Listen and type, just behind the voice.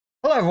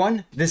Hello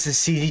everyone, this is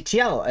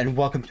cztl and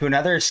welcome to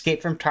another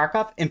Escape from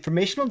Tarkov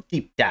informational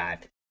deep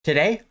dive.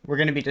 Today, we're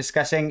going to be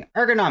discussing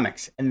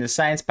ergonomics and the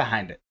science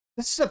behind it.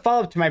 This is a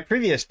follow-up to my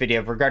previous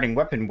video regarding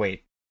weapon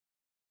weight.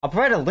 I'll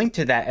provide a link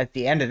to that at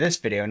the end of this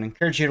video and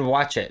encourage you to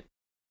watch it.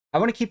 I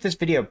want to keep this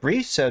video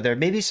brief, so there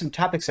may be some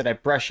topics that I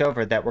brush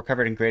over that were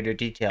covered in greater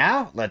detail.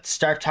 Now, let's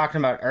start talking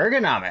about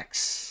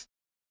ergonomics.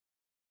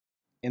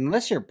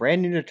 Unless you're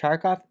brand new to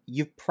Tarkov,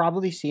 you've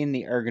probably seen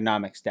the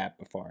ergonomics stat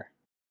before.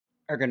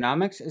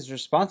 Ergonomics is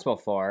responsible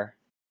for,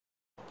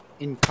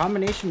 in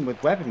combination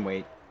with weapon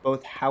weight,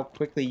 both how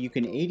quickly you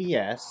can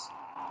ADS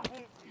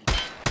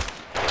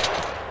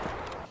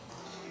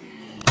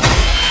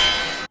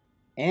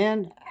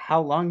and how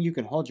long you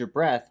can hold your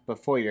breath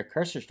before your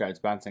cursor starts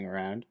bouncing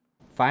around.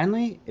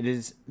 Finally, it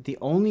is the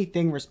only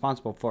thing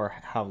responsible for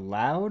how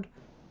loud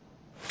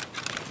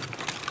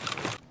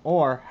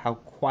or how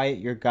quiet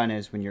your gun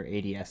is when you're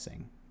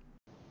ADSing.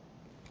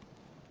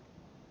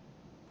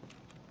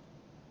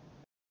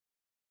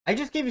 I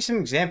just gave you some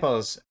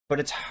examples, but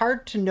it's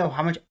hard to know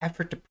how much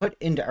effort to put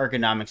into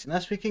ergonomics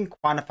unless we can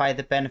quantify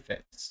the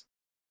benefits.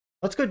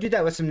 Let's go do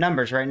that with some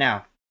numbers right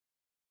now.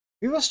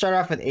 We will start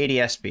off with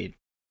ADS speed.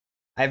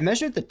 I've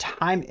measured the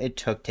time it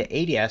took to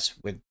ADS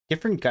with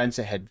different guns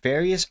that had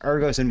various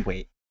ergos and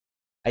weight.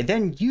 I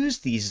then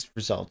used these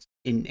results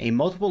in a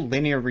multiple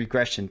linear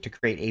regression to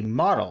create a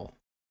model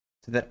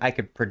so that I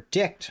could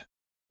predict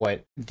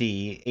what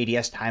the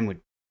ADS time would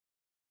be.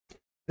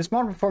 This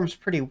model performs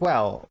pretty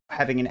well,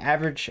 having an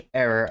average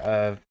error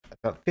of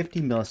about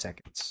 50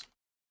 milliseconds.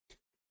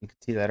 You can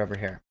see that over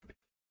here.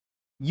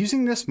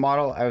 Using this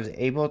model, I was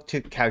able to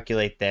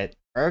calculate that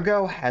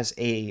Ergo has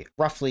a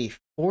roughly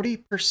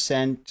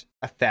 40%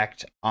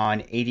 effect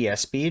on ADS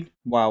speed,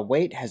 while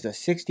weight has a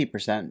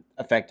 60%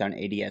 effect on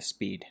ADS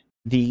speed.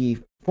 The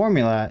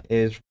formula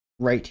is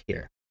right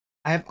here.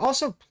 I have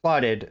also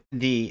plotted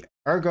the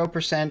Ergo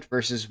percent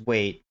versus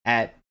weight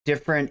at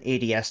different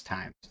ADS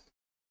times.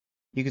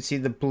 You can see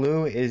the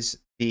blue is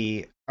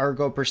the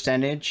Ergo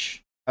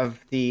percentage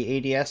of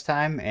the ADS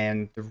time,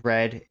 and the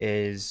red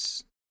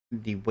is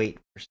the weight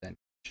percentage.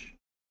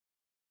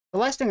 The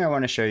last thing I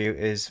want to show you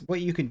is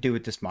what you can do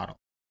with this model.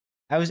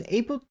 I was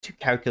able to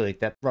calculate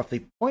that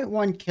roughly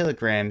 0.1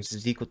 kilograms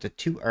is equal to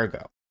 2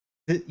 Ergo.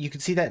 You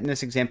can see that in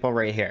this example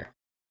right here.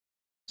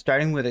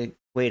 Starting with a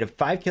weight of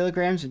 5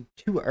 kilograms and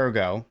 2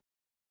 Ergo,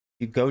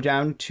 you go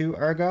down 2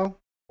 Ergo,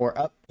 or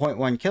up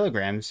 0.1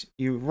 kilograms,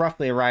 you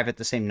roughly arrive at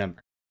the same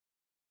number.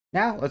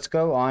 Now let's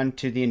go on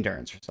to the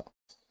endurance results.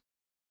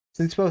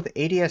 Since both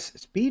ADS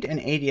speed and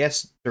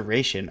ADS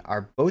duration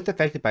are both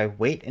affected by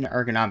weight and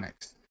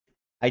ergonomics,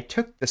 I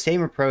took the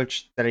same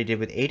approach that I did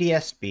with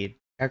ADS speed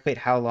to calculate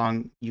how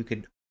long you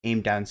could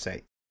aim down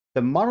sight.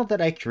 The model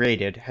that I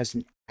created has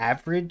an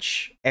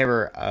average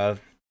error of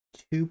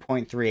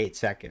 2.38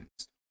 seconds.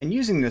 And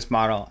using this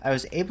model, I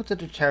was able to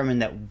determine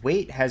that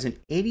weight has an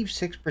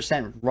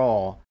 86%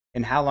 role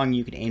in how long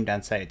you can aim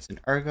down sights,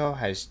 and Ergo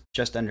has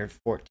just under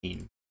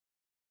 14.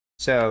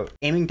 So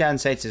aiming down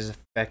sights is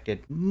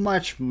affected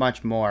much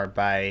more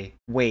by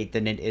weight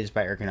than it is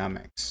by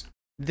ergonomics.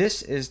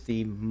 This is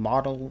the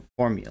model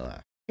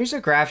formula. Here's a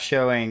graph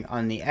showing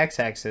on the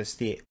x-axis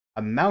the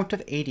amount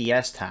of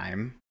ADS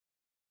time,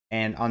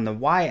 and on the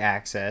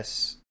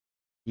y-axis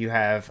you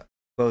have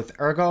both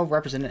Ergo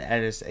represented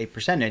as a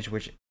percentage,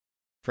 which,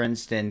 for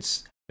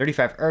instance,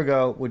 35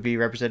 Ergo would be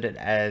represented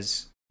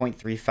as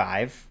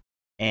 0.35,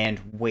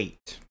 and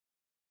weight.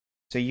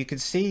 So you can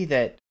see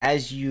that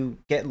as you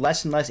get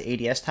less and less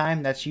ADS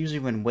time, that's usually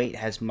when weight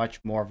has much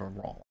more of a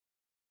role.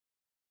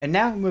 And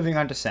now moving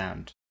on to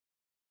sound.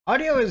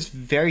 Audio is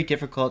very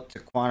difficult to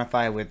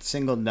quantify with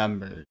single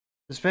numbers,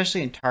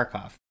 especially in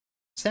Tarkov.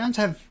 Sounds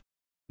have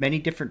many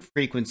different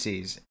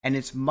frequencies, and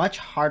it's much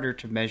harder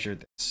to measure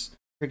this.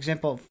 For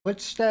example,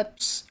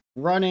 footsteps,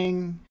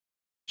 running,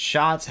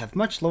 shots have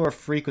much lower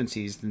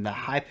frequencies than the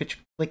high-pitched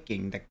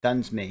clicking that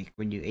guns make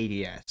when you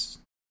ADS.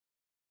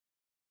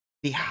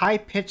 The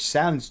high-pitched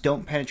sounds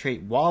don't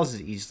penetrate walls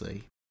as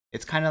easily.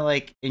 It's kind of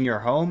like in your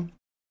home,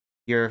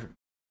 your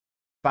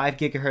 5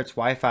 gigahertz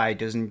Wi-Fi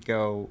doesn't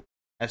go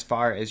as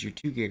far as your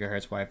 2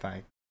 gigahertz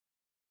Wi-Fi.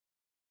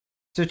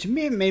 So to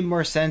me, it made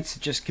more sense to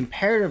just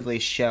comparatively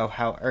show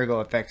how Ergo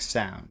affects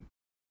sound.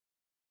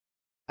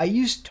 I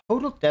used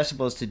total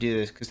decibels to do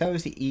this because that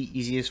was the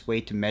easiest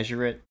way to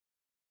measure it,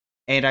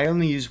 and I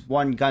only used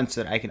one gun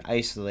so that I can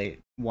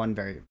isolate one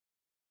variable.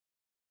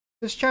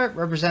 This chart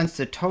represents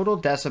the total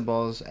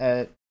decibels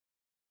at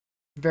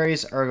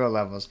various Ergo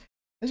levels.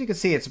 As you can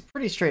see, it's a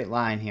pretty straight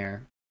line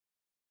here.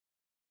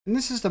 And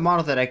this is the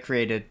model that I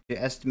created to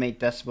estimate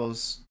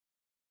decibels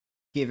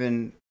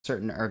given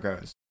certain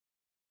Ergos.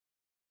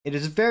 It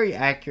is very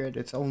accurate.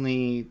 It's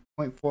only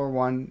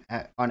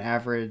 0.41 on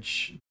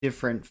average,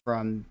 different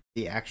from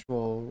the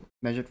actual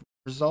measured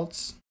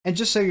results. And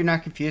just so you're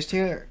not confused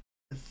here,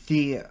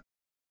 the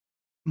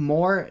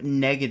more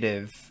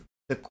negative,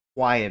 the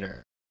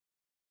quieter.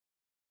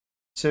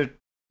 So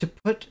to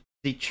put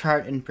the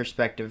chart in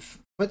perspective,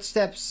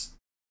 footsteps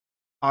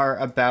are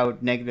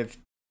about negative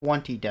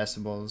 20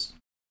 decibels,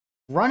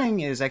 Running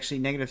is actually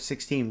negative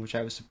 16, which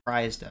I was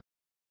surprised of.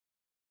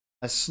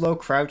 A slow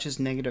crouch is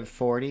negative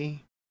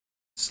 40.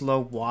 Slow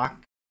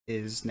walk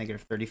is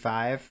negative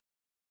 35.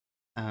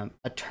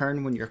 A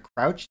turn when you're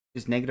crouched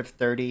is negative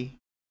 30.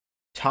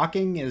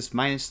 Talking is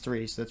minus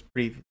 3, so that's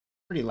pretty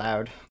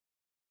loud.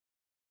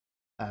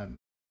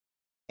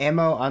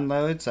 Ammo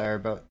unloads are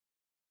about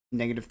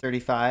negative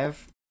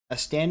 35. A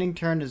standing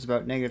turn is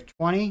about negative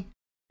 20,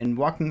 and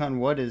walking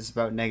on wood is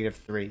about negative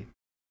 3.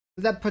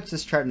 So that puts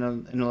this chart in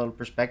a little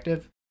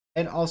perspective,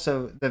 and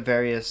also the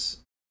various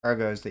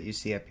ergos that you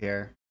see up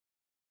here.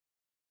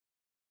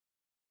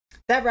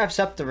 That wraps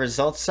up the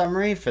results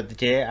summary for the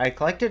data I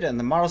collected and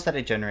the models that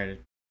I generated.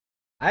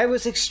 I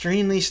was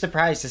extremely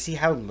surprised to see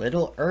how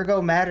little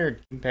ergo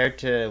mattered compared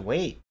to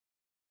weight.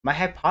 My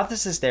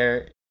hypothesis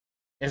there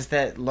is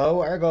that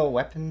low ergo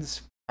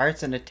weapons,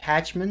 parts, and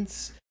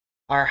attachments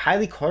are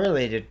highly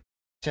correlated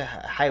to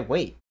high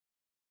weight.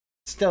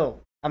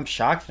 Still, I'm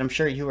shocked, and I'm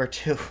sure you are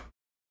too.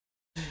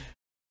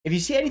 If you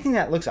see anything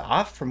that looks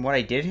off from what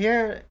I did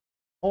here,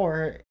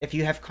 or if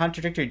you have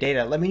contradictory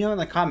data, let me know in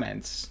the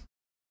comments.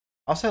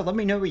 Also, let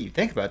me know what you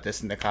think about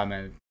this in the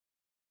comments.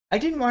 I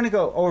didn't want to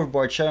go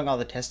overboard showing all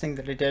the testing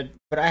that I did,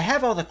 but I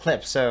have all the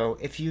clips, so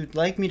if you'd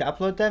like me to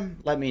upload them,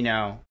 let me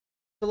know.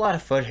 It's a lot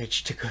of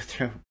footage to go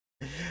through.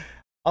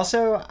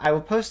 Also, I will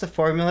post the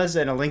formulas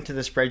and a link to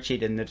the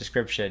spreadsheet in the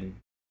description.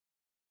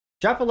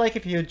 Drop a like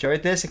if you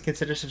enjoyed this and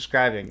consider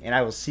subscribing, and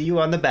I will see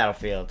you on the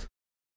battlefield.